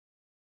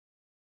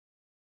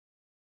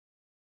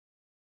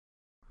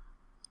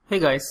Hey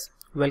guys,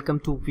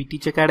 welcome to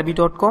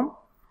vteachacademy.com,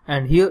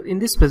 and here in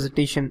this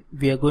presentation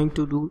we are going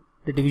to do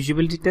the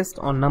divisibility test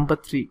on number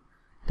 3,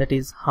 that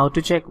is how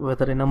to check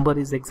whether a number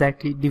is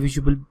exactly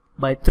divisible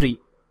by 3.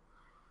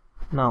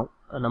 Now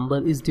a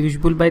number is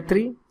divisible by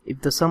 3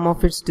 if the sum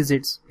of its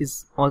digits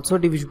is also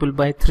divisible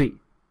by 3.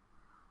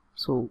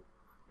 So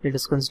let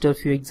us consider a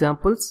few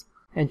examples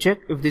and check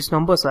if these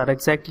numbers are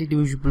exactly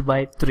divisible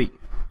by 3.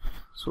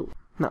 So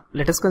now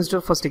let us consider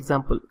first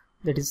example,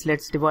 that is,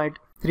 let's divide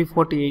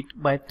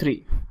 348 by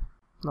 3.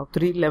 Now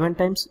 3 11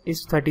 times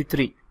is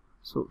 33,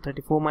 so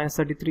 34 minus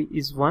 33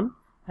 is 1,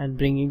 and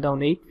bringing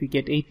down 8 we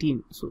get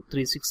 18, so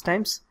 3 6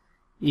 times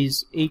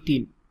is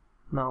 18.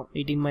 Now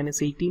 18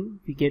 minus 18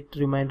 we get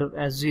remainder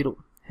as 0,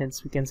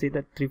 hence we can say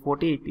that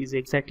 348 is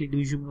exactly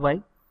divisible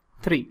by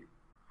 3.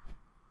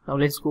 Now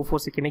let's go for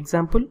second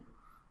example.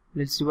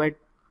 Let's divide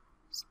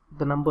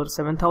the number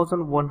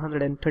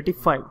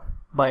 7135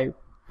 by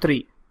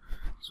 3.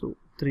 So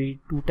 3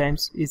 2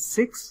 times is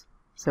 6,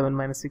 7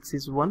 minus 6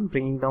 is 1,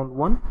 bringing down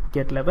 1,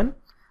 get 11.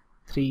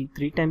 3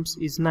 3 times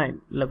is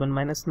 9, 11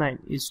 minus 9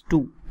 is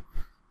 2.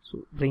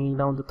 So bringing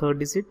down the third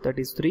digit, that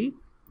is 3,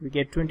 we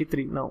get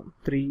 23. Now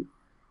 3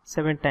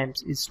 7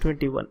 times is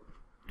 21,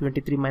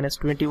 23 minus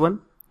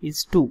 21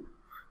 is 2.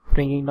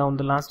 Bringing down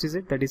the last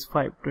digit, that is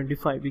 5,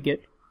 25, we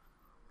get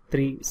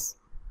 3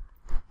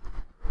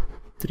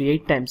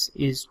 8 times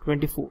is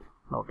 24.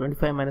 Now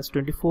 25 minus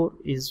 24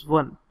 is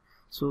 1.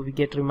 So we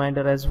get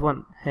remainder as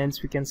 1,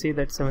 hence we can say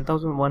that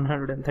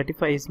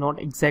 7135 is not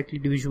exactly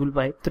divisible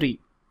by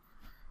 3.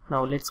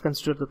 Now let's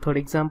consider the third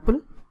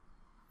example.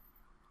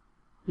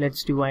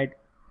 Let's divide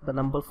the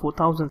number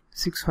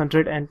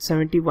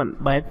 4671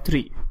 by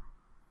 3.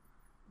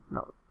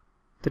 Now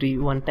 3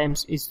 1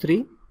 times is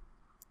 3,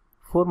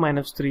 4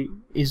 minus 3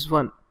 is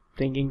 1,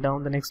 bringing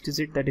down the next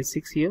digit, that is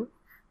 6 here,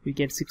 we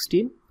get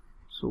 16.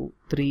 So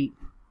 3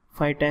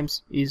 5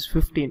 times is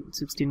 15,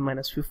 16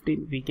 minus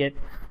 15 we get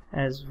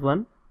as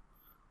 1,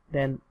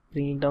 then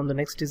bringing down the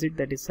next digit,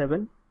 that is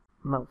 7.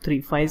 Now 3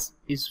 5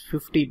 is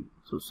 15,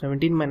 so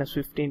 17 minus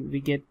 15 we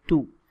get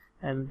 2,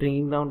 and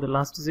bringing down the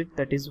last digit,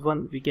 that is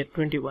 1, we get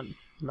 21.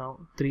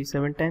 Now 3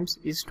 7 times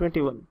is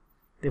 21,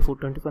 therefore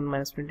 21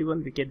 minus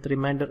 21 we get the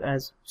remainder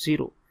as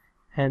 0,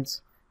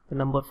 hence the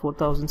number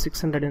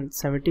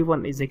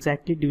 4671 is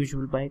exactly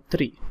divisible by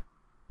 3.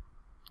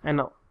 And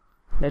now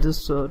let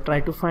us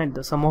try to find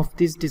the sum of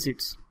these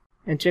digits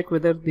and check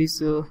whether this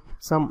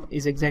sum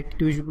is exactly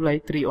divisible by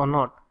 3 or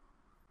not.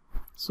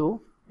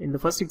 So in the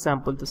first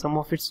example, the sum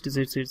of its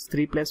digits is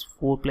 3 plus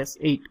 4 plus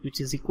 8, which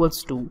is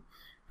equals to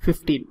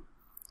 15,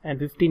 and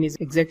 15 is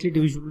exactly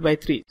divisible by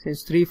 3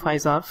 since 3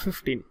 5s are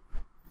 15.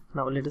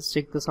 Now let us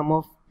check the sum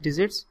of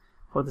digits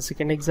for the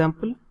second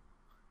example,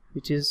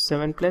 which is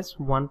 7 plus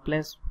 1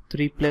 plus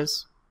 3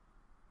 plus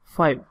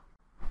 5,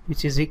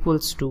 which is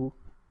equals to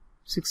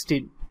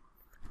 16.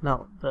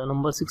 Now the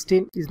number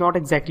 16 is not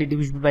exactly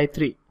divisible by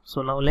 3.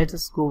 So now let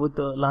us go with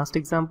the last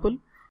example.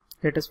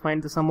 Let us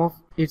find the sum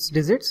of its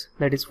digits,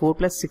 that is 4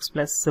 plus 6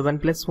 plus 7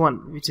 plus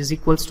 1, which is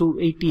equals to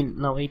 18.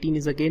 Now 18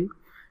 is again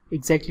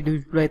exactly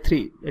divisible by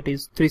 3, that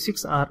is 3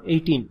 6 are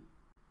 18.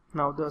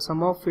 Now the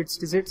sum of its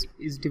digits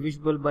is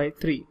divisible by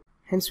 3.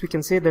 Hence we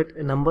can say that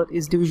a number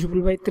is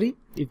divisible by 3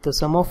 if the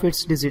sum of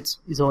its digits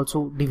is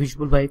also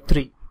divisible by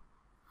 3.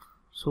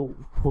 So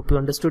hope you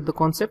understood the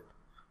concept.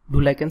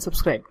 Do like and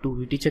subscribe to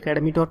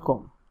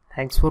vteachacademy.com.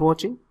 Thanks for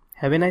watching.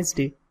 Have a nice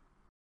day.